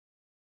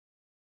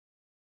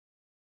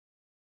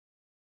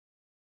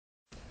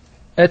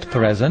At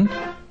present,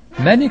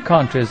 many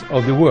countries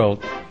of the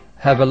world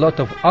have a lot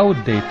of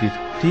outdated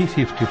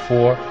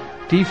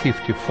T-54,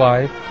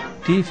 T-55,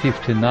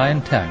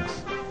 T-59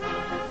 tanks.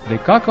 The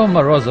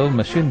Kakov-Morozov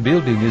Machine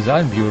Building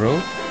Design Bureau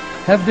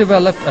have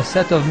developed a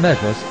set of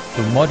measures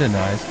to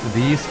modernize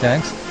these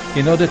tanks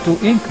in order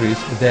to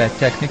increase their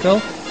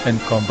technical and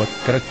combat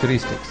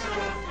characteristics.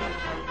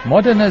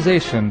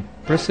 Modernization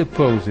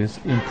presupposes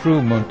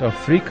improvement of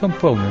three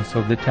components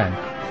of the tank: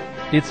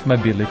 its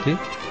mobility,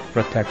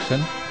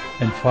 protection,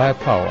 and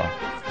firepower.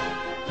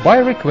 By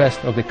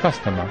request of the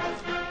customer,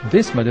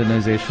 this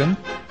modernization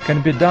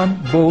can be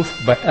done both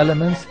by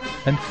elements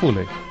and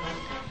fully.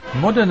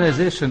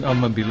 Modernization of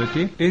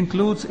mobility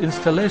includes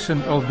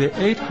installation of the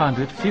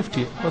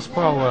 850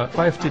 horsepower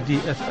 5TD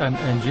FM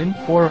engine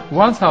or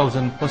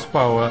 1000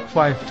 horsepower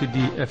 5TD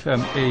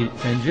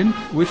FMA engine,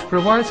 which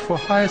provides for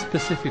higher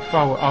specific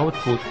power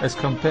output as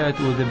compared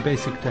with the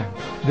basic tank.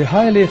 The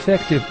highly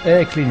effective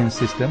air cleaning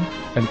system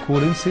and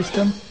cooling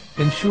system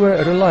ensure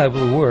a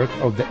reliable work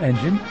of the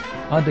engine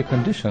under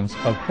conditions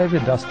of heavy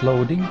dust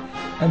loading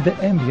and the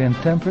ambient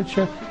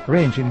temperature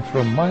ranging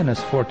from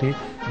 -40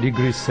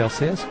 degrees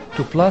Celsius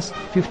to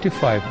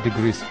 +55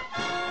 degrees.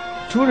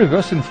 Two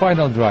reversing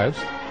final drives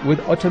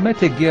with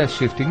automatic gear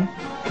shifting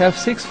have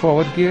 6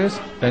 forward gears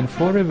and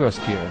 4 reverse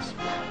gears.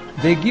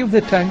 They give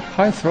the tank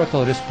high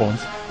throttle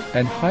response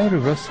and high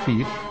reverse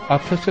speed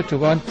up to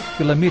 31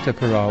 km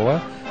per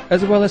hour,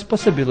 as well as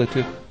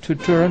possibility to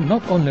turn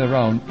not only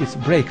around its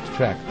brake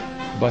track,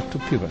 but to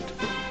pivot.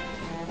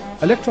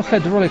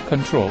 Electrohydraulic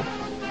control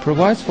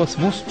provides for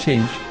smooth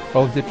change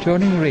of the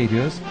turning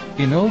radius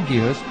in all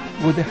gears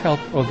with the help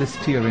of the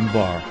steering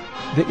bar.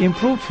 The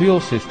improved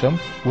fuel system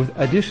with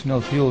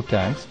additional fuel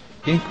tanks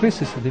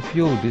increases the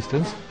fuel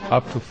distance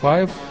up to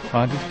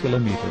 500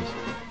 kilometers.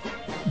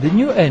 The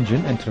new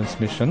engine and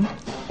transmission,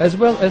 as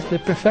well as the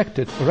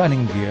perfected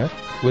running gear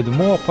with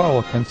more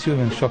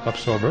power-consuming shock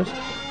absorbers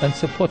and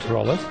support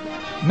rollers,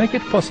 make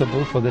it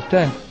possible for the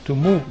tank to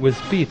move with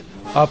speed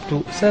up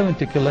to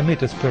 70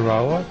 km per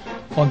hour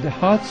on the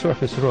hard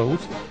surface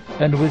roads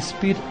and with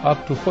speed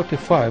up to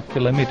 45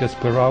 km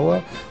per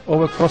hour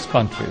over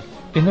cross-country.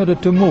 In order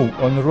to move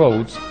on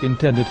roads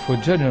intended for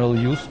general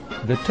use,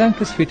 the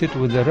tank is fitted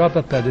with the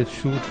rubber-padded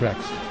shoe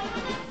tracks.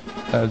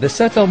 The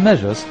set of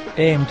measures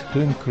aimed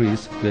to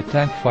increase the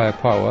tank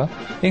firepower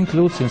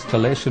includes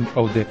installation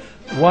of the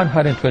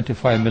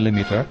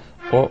 125mm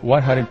or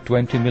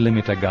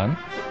 120mm gun,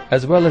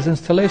 as well as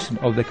installation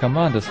of the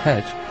commander's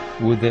hatch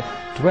with the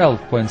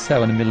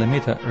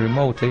 12.7mm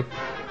remotely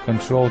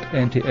controlled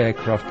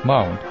anti-aircraft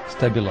mount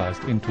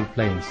stabilized in 2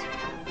 planes.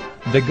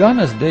 The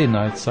gunner's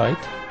day-night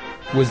sight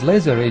with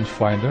laser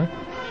rangefinder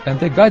and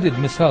the guided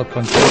missile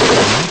control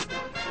panel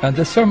and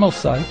the thermal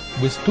sight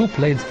with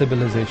 2-plane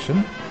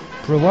stabilization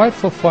provide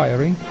for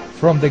firing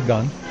from the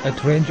gun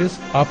at ranges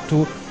up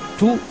to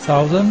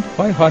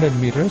 2,500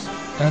 meters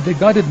and the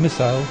guided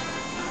missile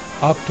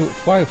up to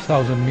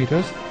 5,000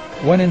 meters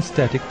when in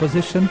static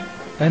position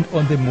and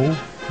on the move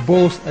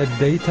both at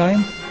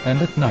daytime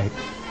and at night.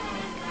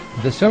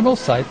 The thermal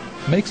sight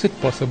makes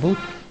it possible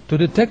to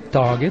detect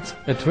targets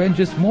at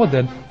ranges more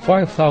than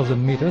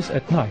 5,000 meters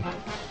at night.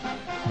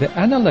 The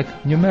analog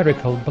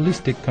numerical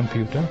ballistic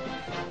computer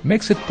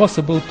makes it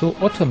possible to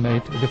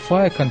automate the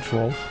fire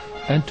control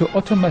and to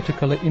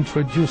automatically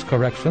introduce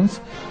corrections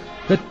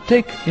that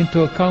take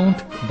into account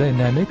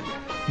dynamic,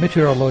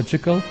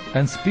 meteorological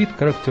and speed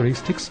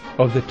characteristics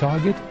of the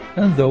target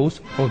and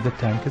those of the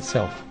tank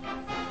itself.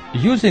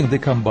 Using the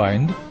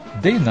combined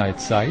day-night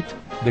sight,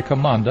 the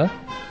commander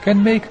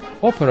can make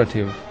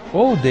operative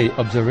all-day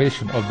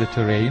observation of the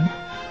terrain,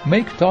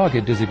 make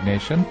target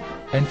designation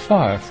and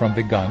fire from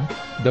the gun,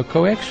 the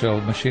coaxial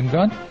machine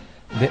gun,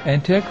 the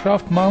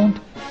anti-aircraft mount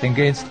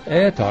against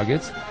air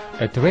targets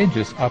at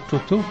ranges up to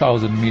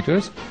 2,000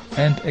 meters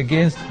and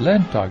against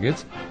land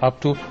targets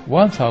up to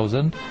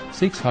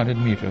 1,600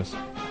 meters.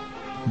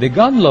 The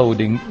gun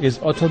loading is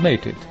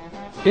automated.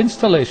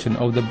 Installation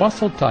of the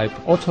bustle-type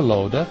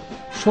autoloader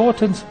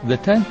shortens the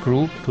tank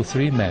crew to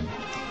 3 men.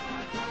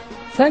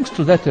 Thanks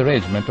to that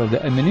arrangement of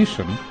the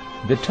ammunition,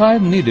 the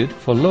time needed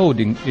for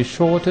loading is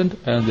shortened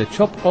and the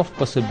chop-off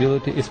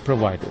possibility is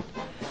provided.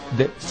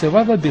 The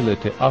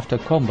survivability after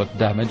combat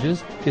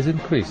damages is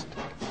increased.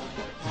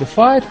 The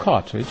fired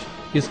cartridge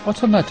is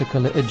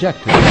automatically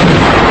ejected from the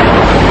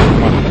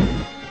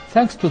compartment.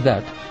 Thanks to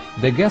that,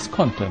 the gas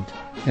content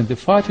in the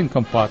fighting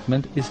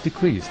compartment is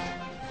decreased.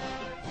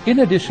 In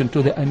addition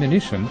to the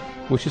ammunition,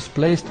 which is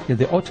placed in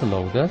the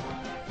autoloader,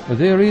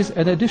 there is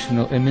an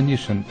additional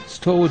ammunition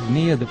stored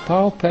near the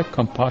power pack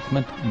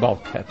compartment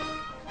bulkhead.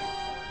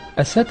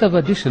 A set of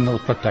additional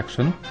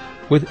protection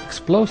with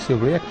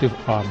explosive reactive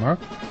armor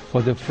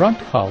for the front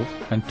hull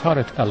and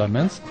turret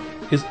elements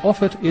is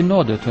offered in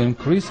order to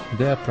increase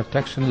their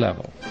protection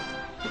level.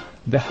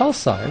 The hull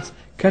sides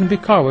can be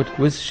covered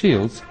with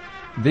shields,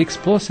 the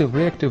explosive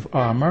reactive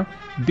armor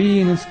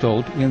being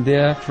installed in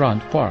their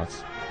front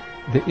parts.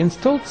 The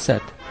installed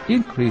set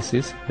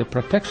increases the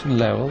protection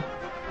level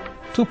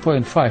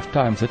 2.5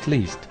 times at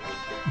least.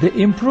 The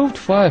improved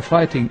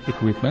firefighting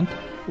equipment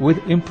with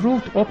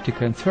improved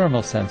optical and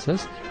thermal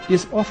sensors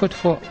is offered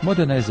for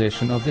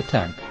modernization of the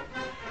tank.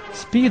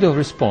 Speed of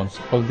response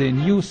of the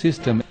new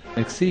system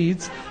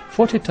exceeds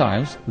 40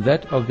 times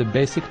that of the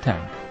basic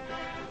tank.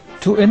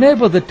 To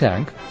enable the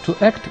tank to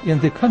act in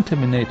the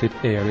contaminated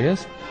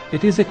areas,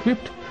 it is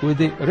equipped with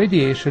the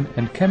radiation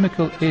and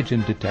chemical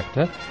agent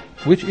detector,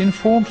 which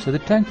informs the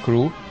tank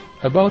crew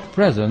about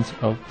presence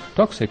of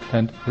toxic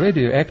and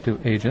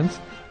radioactive agents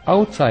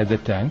outside the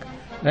tank,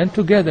 and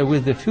together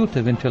with the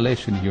filter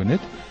ventilation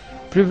unit,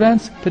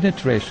 prevents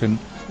penetration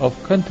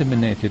of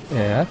contaminated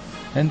air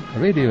and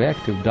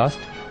radioactive dust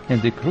in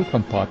the crew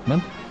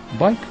compartment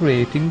by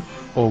creating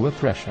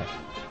overpressure.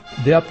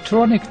 The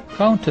optronic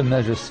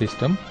countermeasure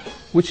system,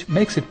 which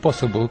makes it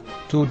possible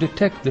to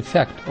detect the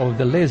fact of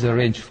the laser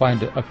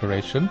rangefinder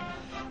operation,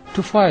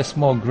 to fire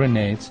small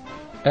grenades,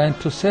 and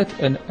to set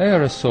an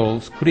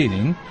aerosol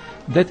screening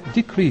that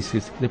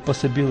decreases the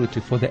possibility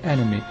for the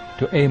enemy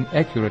to aim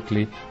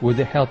accurately with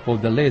the help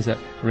of the laser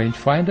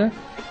rangefinder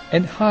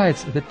and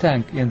hides the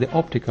tank in the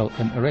optical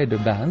and radar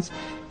bands,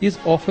 is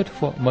offered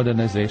for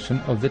modernization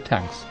of the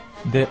tanks.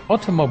 The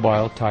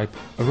automobile-type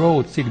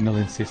road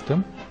signaling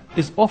system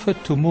is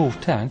offered to move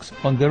tanks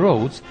on the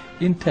roads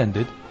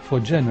intended for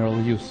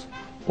general use.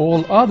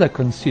 All other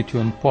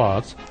constituent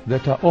parts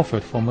that are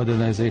offered for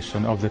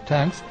modernization of the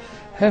tanks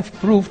have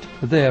proved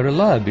their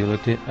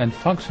reliability and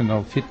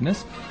functional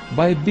fitness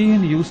by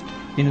being used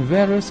in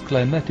various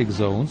climatic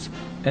zones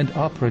and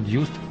are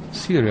produced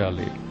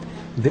serially.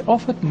 The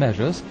offered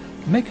measures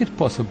make it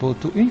possible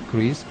to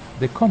increase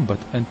the combat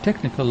and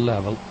technical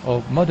level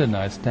of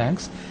modernized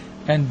tanks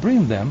and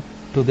bring them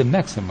to the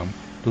maximum,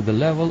 to the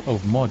level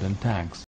of modern tanks.